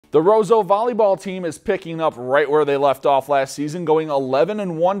The Roseau volleyball team is picking up right where they left off last season, going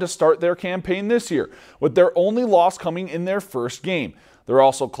 11-1 to start their campaign this year, with their only loss coming in their first game. They're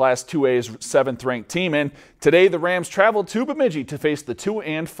also Class 2A's 7th-ranked team, and today the Rams traveled to Bemidji to face the 2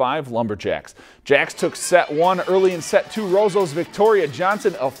 and 5 Lumberjacks. Jacks took set 1 early in set 2. Roseau's Victoria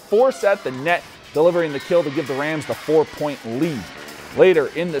Johnson a force at the net, delivering the kill to give the Rams the 4-point lead. Later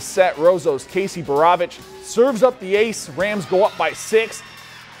in the set, Roseau's Casey Baravich serves up the ace. Rams go up by 6.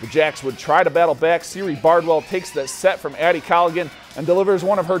 The Jacks would try to battle back. Siri Bardwell takes the set from Addie Colligan and delivers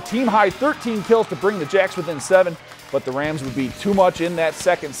one of her team-high 13 kills to bring the Jacks within 7, but the Rams would be too much in that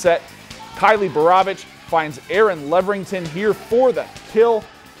second set. Kylie Baravich finds Erin Leverington here for the kill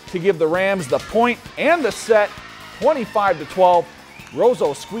to give the Rams the point and the set, 25-12.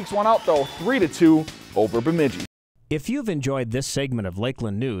 Roseau squeaks one out, though, 3-2 over Bemidji. If you've enjoyed this segment of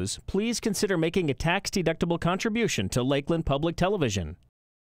Lakeland News, please consider making a tax-deductible contribution to Lakeland Public Television.